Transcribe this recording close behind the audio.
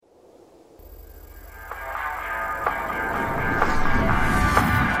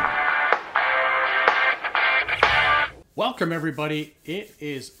Welcome, everybody. It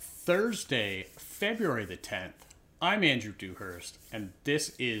is Thursday, February the 10th. I'm Andrew Dewhurst, and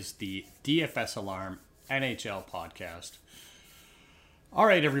this is the DFS Alarm NHL podcast. All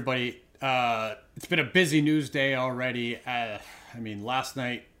right, everybody. It's been a busy news day already. Last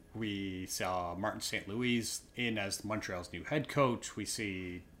night we saw Martin St. Louis in as Montreal's new head coach. We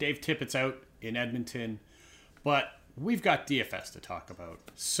see Dave Tippett's out in Edmonton, but we've got DFS to talk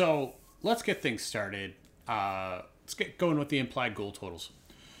about. So let's get things started. Let's get going with the implied goal totals.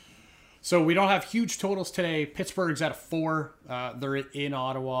 So we don't have huge totals today. Pittsburgh's at a 4. They're in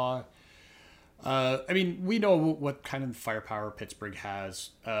Ottawa. We know what kind of firepower Pittsburgh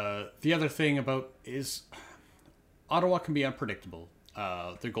has. The other thing about is Ottawa can be unpredictable.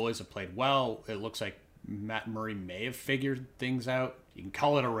 Their goalies have played well. It looks like Matt Murray may have figured things out. You can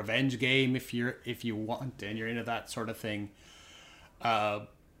call it a revenge game if you want and you're into that sort of thing.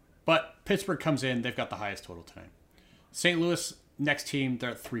 But Pittsburgh comes in. They've got the highest total tonight. St. Louis, next team, they're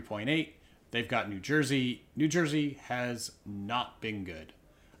at 3.8. They've got New Jersey. New Jersey has not been good.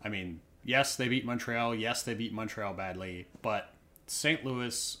 I mean, yes, they beat Montreal. Yes, they beat Montreal badly. But St.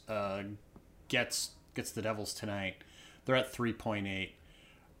 Louis gets the Devils tonight. They're at 3.8.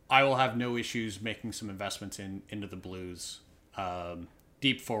 I will have no issues making some investments into the Blues.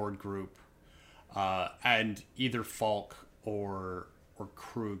 Deep forward group. And either Falk or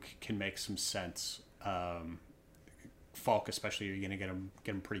Krug can make some sense. Falk, especially, you're going to get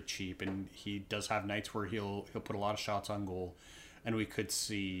him pretty cheap, and he does have nights where he'll put a lot of shots on goal, and we could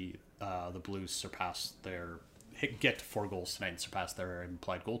see the Blues get to 4 goals tonight and surpass their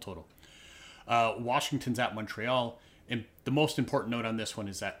implied goal total. Washington's at Montreal, and the most important note on this one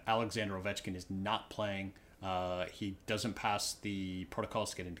is that Alexander Ovechkin is not playing. He doesn't pass the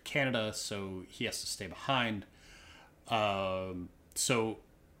protocols to get into Canada, so he has to stay behind. So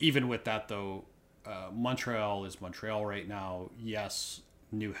even with that, though, Montreal is Montreal right now. Yes,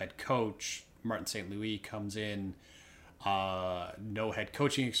 new head coach. Martin St. Louis comes in. No head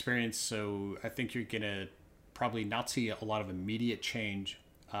coaching experience, so I think you're going to probably not see a lot of immediate change.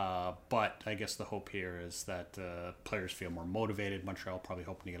 But I guess the hope here is that players feel more motivated. Montreal probably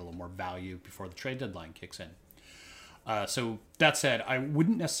hoping to get a little more value before the trade deadline kicks in. So that said, I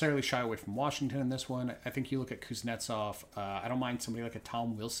wouldn't necessarily shy away from Washington in this one. I think you look at Kuznetsov. I don't mind somebody like a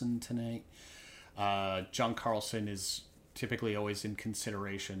Tom Wilson tonight. John Carlson is typically always in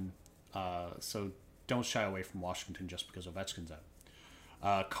consideration. So don't shy away from Washington just because Ovechkin's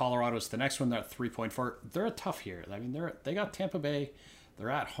out. Colorado's the next one. They're at 3.4. They're a tough here. I mean, they got Tampa Bay. They're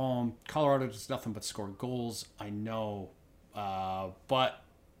at home. Colorado does nothing but score goals. I know. But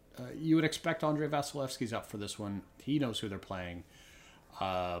you would expect Andrei Vasilevsky's up for this one. He knows who they're playing.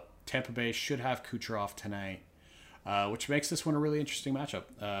 Tampa Bay should have Kucherov tonight, which makes this one a really interesting matchup.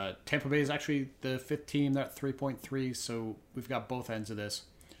 Tampa Bay is actually the 5th team. They're at 3.3, so we've got both ends of this.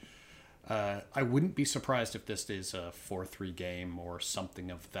 I wouldn't be surprised if this is a 4-3 game or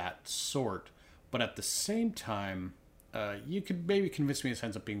something of that sort. But at the same time, you could maybe convince me this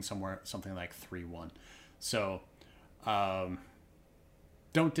ends up being something like 3-1. So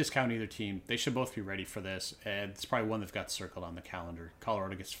don't discount either team. They should both be ready for this. And it's probably one they've got circled on the calendar.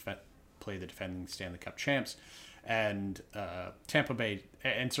 Colorado gets to play the defending Stanley Cup champs. And Tampa Bay,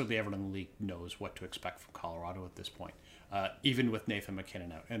 and certainly everyone in the league knows what to expect from Colorado at this point, even with Nathan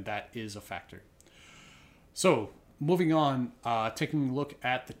McKinnon out. And that is a factor. So moving on, taking a look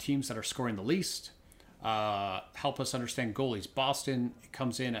at the teams that are scoring the least. Help us understand goalies. Boston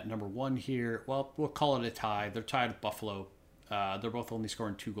comes in at number 1 here. Well, we'll call it a tie. They're tied with Buffalo. They're both only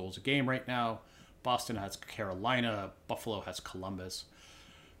scoring 2 goals a game right now. Boston has Carolina. Buffalo has Columbus.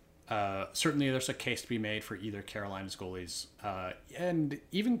 Certainly there's a case to be made for either Carolina's goalies. And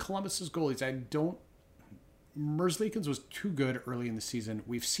even Columbus's goalies. Merzlikins was too good early in the season.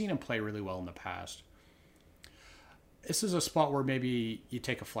 We've seen him play really well in the past. This is a spot where maybe you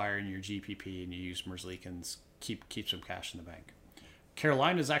take a flyer in your GPP and you use Merzlikins, keep some cash in the bank.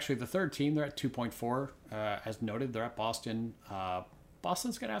 Carolina is actually the 3rd team. They're at 2.4. As noted, they're at Boston.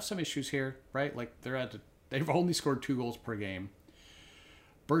 Boston's going to have some issues here, right? Like they've only scored 2 goals per game.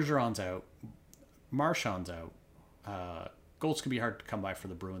 Bergeron's out. Marchand's out. Goals could be hard to come by for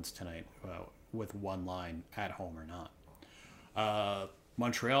the Bruins tonight with one line at home or not.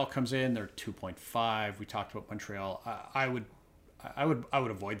 Montreal comes in. They're 2.5. We talked about Montreal. I would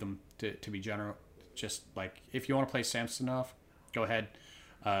avoid them to be general. Just like if you want to play Samsonov, go ahead.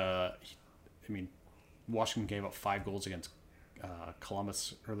 Washington gave up 5 goals against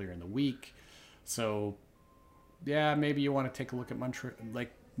Columbus earlier in the week. So, yeah, maybe you want to take a look at Montreal.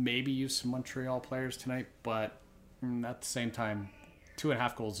 Like, maybe use some Montreal players tonight. But at the same time,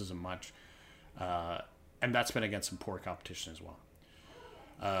 2.5 goals isn't much. and that's been against some poor competition as well.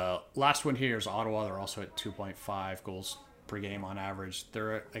 Last one here is Ottawa. They're also at 2.5 goals per game on average.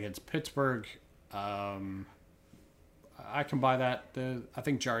 They're against Pittsburgh. I can buy that. I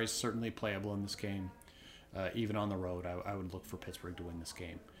think Jarry is certainly playable in this game. Even on the road, I would look for Pittsburgh to win this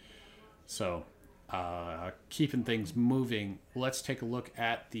game. So, keeping things moving, let's take a look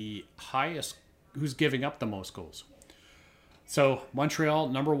at the highest, who's giving up the most goals. So, Montreal,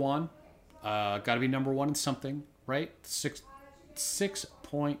 number one. Got to be number one in something, right?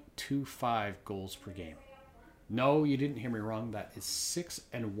 6.25 goals per game. No, you didn't hear me wrong. That is 6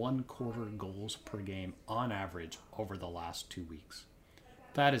 1/4 goals per game on average over the last 2 weeks.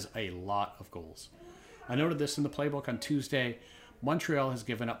 That is a lot of goals. I noted this in the playbook on Tuesday. Montreal has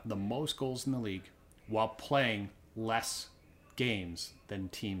given up the most goals in the league while playing less games than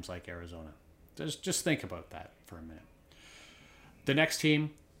teams like Arizona. Just think about that for a minute. The next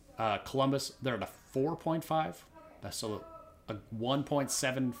team, Columbus, they're at a 4.5. That's a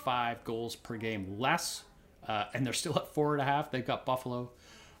 1.75 goals per game less. And they're still at 4.5. They've got Buffalo.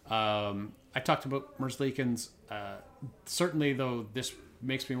 I talked about Merzlikins. Certainly, though, this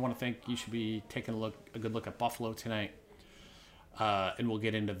makes me want to think you should be taking a good look at Buffalo tonight. And we'll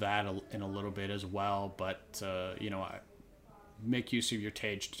get into that in a little bit as well. But, make use of your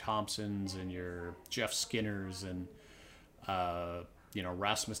Tage Thompsons and your Jeff Skinners and,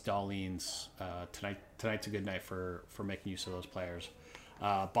 Rasmus Dahlins. Tonight's a good night for making use of those players.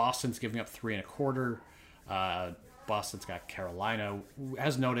 Boston's giving up 3.25. Boston's got Carolina.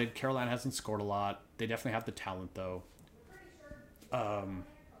 As noted, Carolina hasn't scored a lot. They definitely have the talent, though.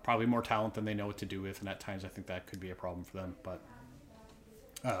 Probably more talent than they know what to do with, and at times I think that could be a problem for them. But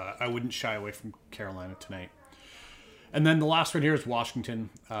I wouldn't shy away from Carolina tonight. And then the last one here is Washington,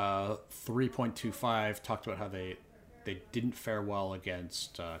 3.25. Talked about how they didn't fare well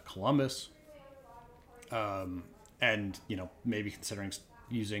against Columbus. And, maybe considering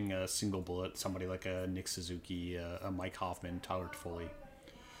using a single bullet, somebody like a Nick Suzuki, a Mike Hoffman, Tyler Toffoli,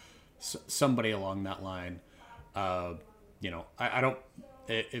 somebody along that line. I don't.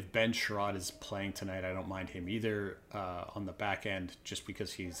 If Ben Sherrod is playing tonight, I don't mind him either on the back end, just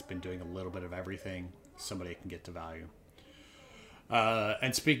because he's been doing a little bit of everything. Somebody can get to value.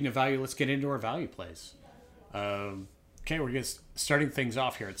 And speaking of value, let's get into our value plays. Okay, we're just starting things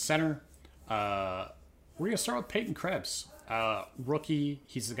off here at center. We're going to start with Peyton Krebs. Rookie.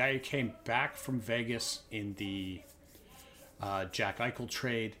 He's the guy who came back from Vegas in the Jack Eichel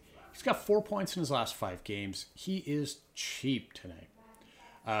trade. He's got 4 points in his last 5 games. He is cheap tonight.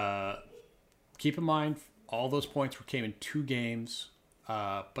 Keep in mind, all those points came in 2 games.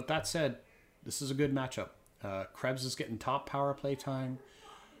 But that said, this is a good matchup. Krebs is getting top power play time.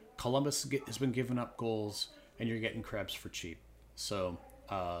 Columbus has been giving up goals, and you're getting Krebs for cheap. So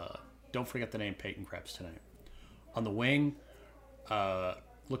don't forget the name Peyton Krebs tonight. On the wing,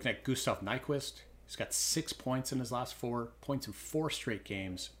 looking at Gustav Nyquist. He's got 6 points in his last 4 points in 4 straight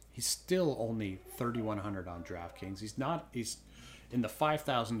games. He's still only 3,100 on DraftKings. He's in the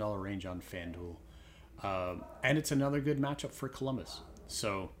 $5,000 range on FanDuel. And it's another good matchup for Columbus.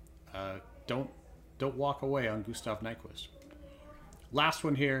 So don't walk away on Gustav Nyquist. Last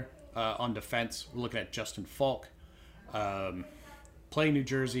one here on defense, we're looking at Justin Falk. Playing New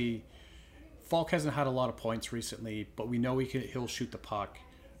Jersey. Falk hasn't had a lot of points recently, but we know he'll shoot the puck.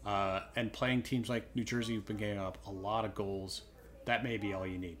 And playing teams like New Jersey who've been getting up a lot of goals, that may be all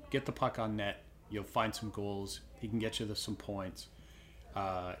you need. Get the puck on net. You'll find some goals. He can get you some points.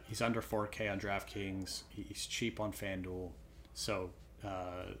 He's under 4K on DraftKings. He's cheap on FanDuel. So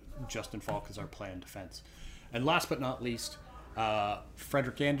Justin Falk is our play on defense. And last but not least,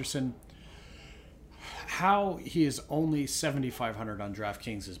 Frederik Andersen. How he is only 7,500 on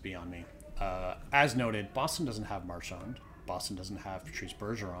DraftKings is beyond me. As noted, Boston doesn't have Marchand. Boston doesn't have Patrice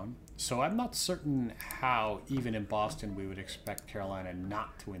Bergeron. So I'm not certain how, even in Boston, we would expect Carolina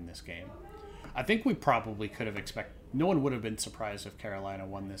not to win this game. I think we probably could have expected... No one would have been surprised if Carolina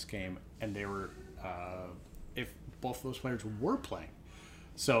won this game and they were... if both of those players were playing.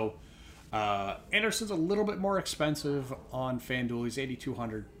 So Anderson's a little bit more expensive on FanDuel. He's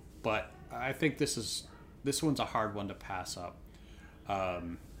 8,200. But I think this one's a hard one to pass up.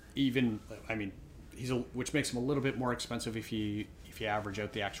 Which makes him a little bit more expensive if you average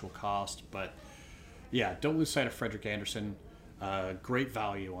out the actual cost. But yeah, don't lose sight of Frederik Andersen. Great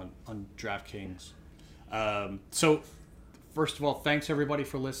value on DraftKings. So first of all, thanks everybody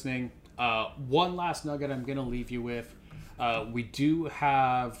for listening. One last nugget I'm going to leave you with. We do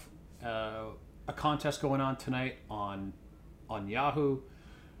have a contest going on tonight on Yahoo.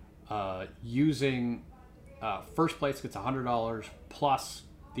 Using first place gets $100 plus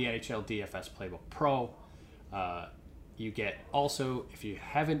the NHL DFS Playbook Pro. You get also, if you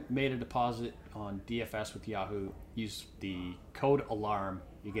haven't made a deposit on DFS with Yahoo, use the code ALARM.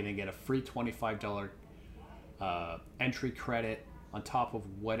 You're going to get a free $25 entry credit on top of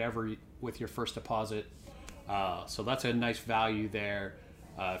whatever with your first deposit. So that's a nice value there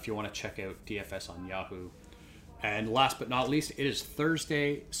if you want to check out DFS on Yahoo. And last but not least, it is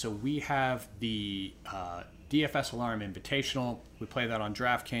Thursday, so we have the DFS Alarm Invitational. We play that on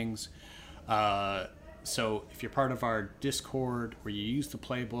DraftKings. So if you're part of our Discord where you use the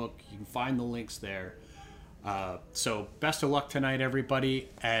playbook, you can find the links there. So best of luck tonight, everybody,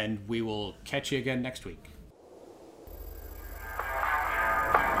 and we will catch you again next week.